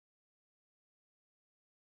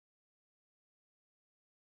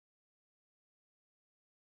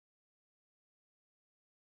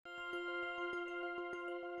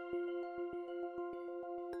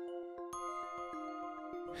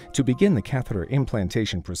To begin the catheter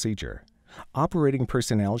implantation procedure, operating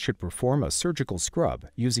personnel should perform a surgical scrub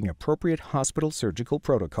using appropriate hospital surgical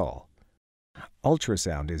protocol.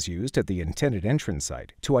 Ultrasound is used at the intended entrance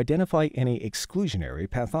site to identify any exclusionary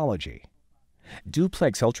pathology.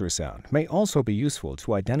 Duplex ultrasound may also be useful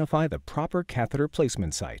to identify the proper catheter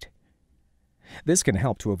placement site. This can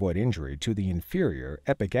help to avoid injury to the inferior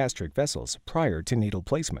epigastric vessels prior to needle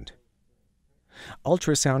placement.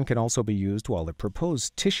 Ultrasound can also be used while the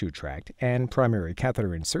proposed tissue tract and primary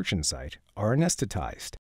catheter insertion site are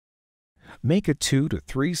anesthetized. Make a 2 to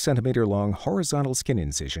 3 cm long horizontal skin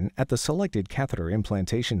incision at the selected catheter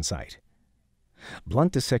implantation site.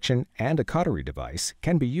 Blunt dissection and a cautery device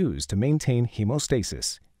can be used to maintain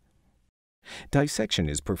hemostasis. Dissection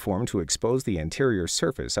is performed to expose the anterior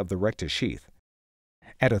surface of the rectus sheath.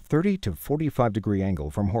 At a 30 to 45 degree angle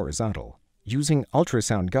from horizontal, using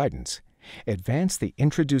ultrasound guidance, advance the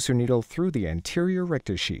introducer needle through the anterior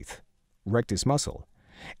rectus sheath, rectus muscle,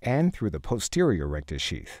 and through the posterior rectus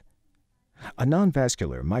sheath. A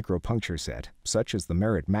non-vascular micropuncture set, such as the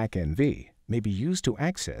Merit MAC NV, may be used to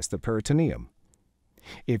access the peritoneum.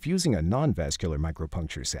 If using a non-vascular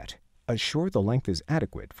micropuncture set, assure the length is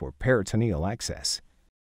adequate for peritoneal access.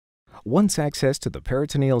 Once access to the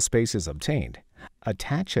peritoneal space is obtained,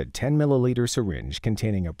 attach a 10 milliliter syringe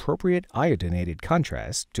containing appropriate iodinated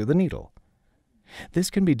contrast to the needle. This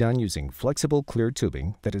can be done using flexible clear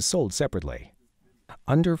tubing that is sold separately.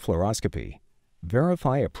 Under fluoroscopy,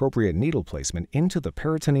 verify appropriate needle placement into the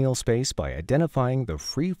peritoneal space by identifying the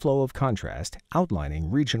free flow of contrast outlining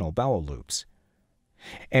regional bowel loops.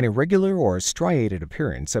 An irregular or striated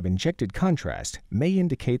appearance of injected contrast may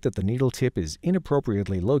indicate that the needle tip is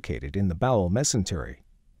inappropriately located in the bowel mesentery,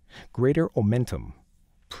 greater omentum,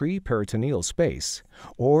 pre-peritoneal space,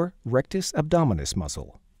 or rectus abdominis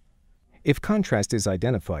muscle. If contrast is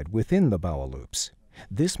identified within the bowel loops,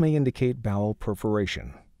 this may indicate bowel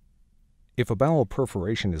perforation. If a bowel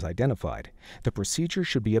perforation is identified, the procedure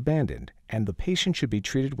should be abandoned and the patient should be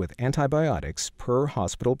treated with antibiotics per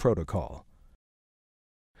hospital protocol.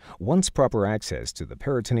 Once proper access to the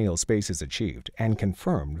peritoneal space is achieved and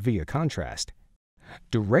confirmed via contrast,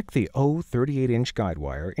 direct the 38-inch guide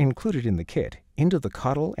wire included in the kit into the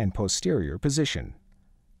caudal and posterior position.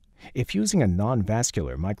 If using a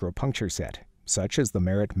non-vascular micropuncture set, such as the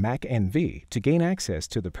Merit MAC NV, to gain access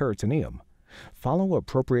to the peritoneum, follow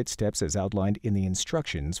appropriate steps as outlined in the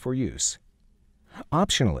instructions for use.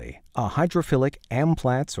 Optionally, a hydrophilic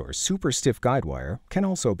Amplats or super stiff guide wire can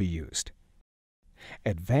also be used.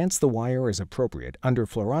 Advance the wire as appropriate under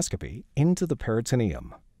fluoroscopy into the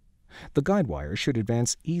peritoneum. The guide wire should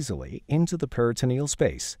advance easily into the peritoneal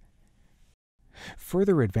space.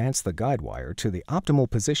 Further advance the guide wire to the optimal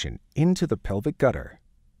position into the pelvic gutter.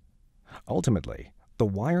 Ultimately, the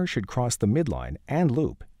wire should cross the midline and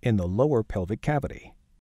loop in the lower pelvic cavity.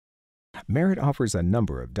 Merit offers a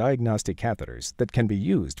number of diagnostic catheters that can be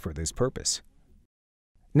used for this purpose.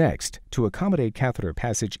 Next, to accommodate catheter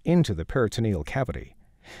passage into the peritoneal cavity,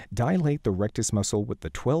 dilate the rectus muscle with the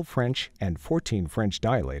 12 French and 14 French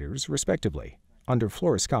dilators, respectively, under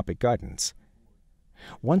fluoroscopic guidance.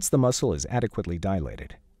 Once the muscle is adequately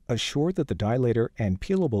dilated, assure that the dilator and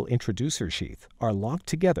peelable introducer sheath are locked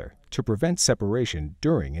together to prevent separation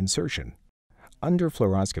during insertion. Under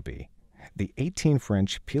fluoroscopy, the 18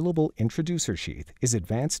 French peelable introducer sheath is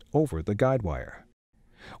advanced over the guide wire.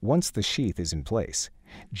 Once the sheath is in place,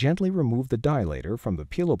 gently remove the dilator from the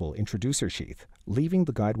peelable introducer sheath, leaving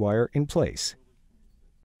the guide wire in place.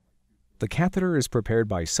 The catheter is prepared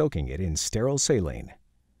by soaking it in sterile saline.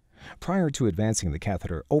 Prior to advancing the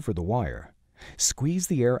catheter over the wire, squeeze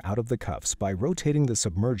the air out of the cuffs by rotating the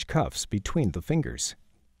submerged cuffs between the fingers.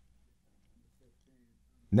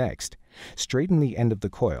 Next, straighten the end of the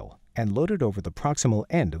coil and load it over the proximal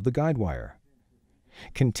end of the guide wire.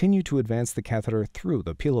 Continue to advance the catheter through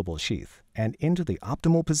the peelable sheath and into the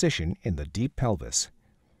optimal position in the deep pelvis.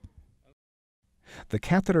 The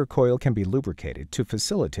catheter coil can be lubricated to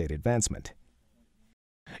facilitate advancement.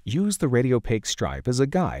 Use the radiopaque stripe as a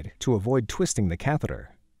guide to avoid twisting the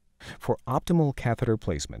catheter. For optimal catheter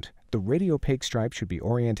placement, the radiopaque stripe should be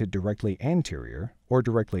oriented directly anterior or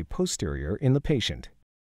directly posterior in the patient.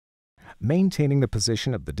 Maintaining the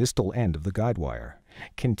position of the distal end of the guide wire,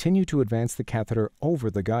 continue to advance the catheter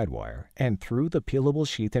over the guide wire and through the peelable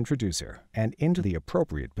sheath introducer and into the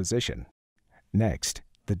appropriate position. Next,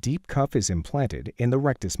 the deep cuff is implanted in the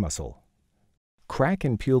rectus muscle. Crack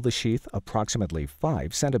and peel the sheath approximately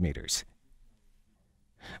 5 centimeters.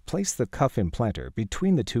 Place the cuff implanter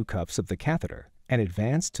between the two cuffs of the catheter and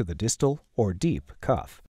advance to the distal or deep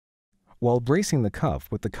cuff. While bracing the cuff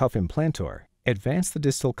with the cuff implantor, Advance the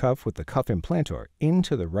distal cuff with the cuff implantor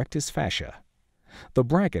into the rectus fascia. The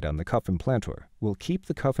bracket on the cuff implantor will keep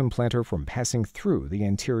the cuff implantor from passing through the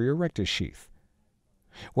anterior rectus sheath.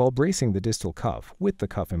 While bracing the distal cuff with the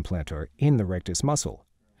cuff implantor in the rectus muscle,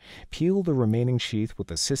 peel the remaining sheath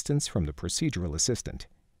with assistance from the procedural assistant.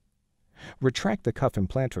 Retract the cuff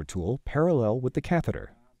implantor tool parallel with the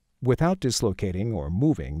catheter, without dislocating or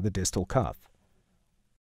moving the distal cuff.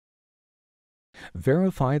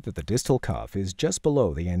 Verify that the distal cuff is just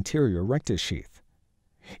below the anterior rectus sheath.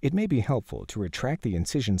 It may be helpful to retract the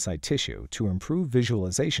incision site tissue to improve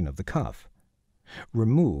visualization of the cuff.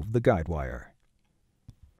 Remove the guide wire.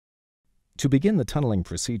 To begin the tunneling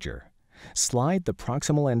procedure, slide the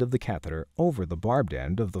proximal end of the catheter over the barbed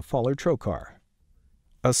end of the Fowler trocar.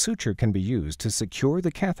 A suture can be used to secure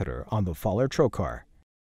the catheter on the Fowler trocar.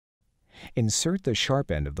 Insert the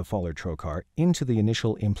sharp end of the Fowler trocar into the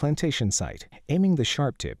initial implantation site, aiming the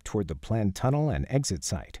sharp tip toward the planned tunnel and exit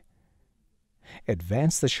site.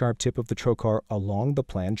 Advance the sharp tip of the trocar along the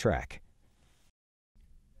planned track.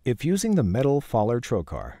 If using the metal Fowler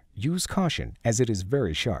trocar, use caution as it is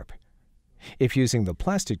very sharp. If using the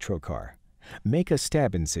plastic trocar, make a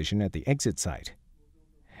stab incision at the exit site.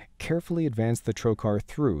 Carefully advance the trocar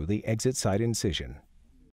through the exit site incision.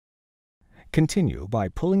 Continue by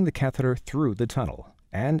pulling the catheter through the tunnel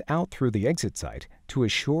and out through the exit site to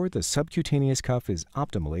assure the subcutaneous cuff is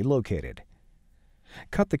optimally located.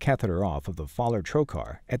 Cut the catheter off of the Fowler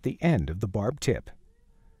trocar at the end of the barbed tip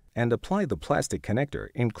and apply the plastic connector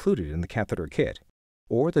included in the catheter kit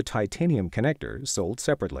or the titanium connector sold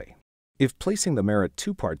separately. If placing the Merit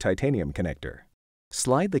 2-part titanium connector,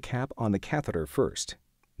 slide the cap on the catheter first,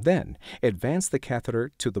 then advance the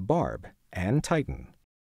catheter to the barb and tighten.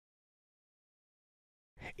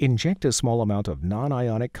 Inject a small amount of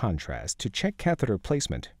non-ionic contrast to check catheter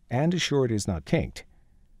placement and assure it is not kinked.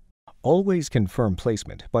 Always confirm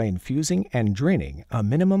placement by infusing and draining a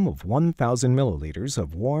minimum of 1,000 milliliters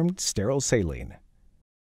of warmed, sterile saline.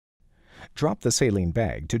 Drop the saline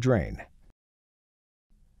bag to drain.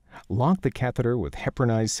 Lock the catheter with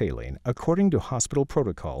heparinized saline according to hospital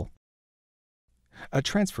protocol. A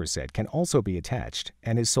transfer set can also be attached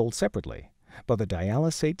and is sold separately by the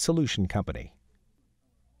Dialysate Solution Company.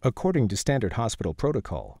 According to standard hospital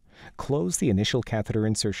protocol, close the initial catheter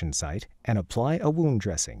insertion site and apply a wound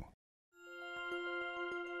dressing.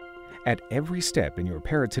 At every step in your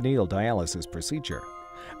peritoneal dialysis procedure,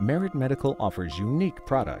 Merit Medical offers unique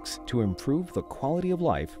products to improve the quality of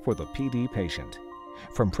life for the PD patient.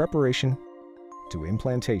 From preparation to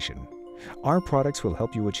implantation, our products will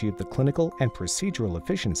help you achieve the clinical and procedural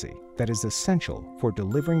efficiency that is essential for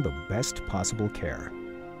delivering the best possible care.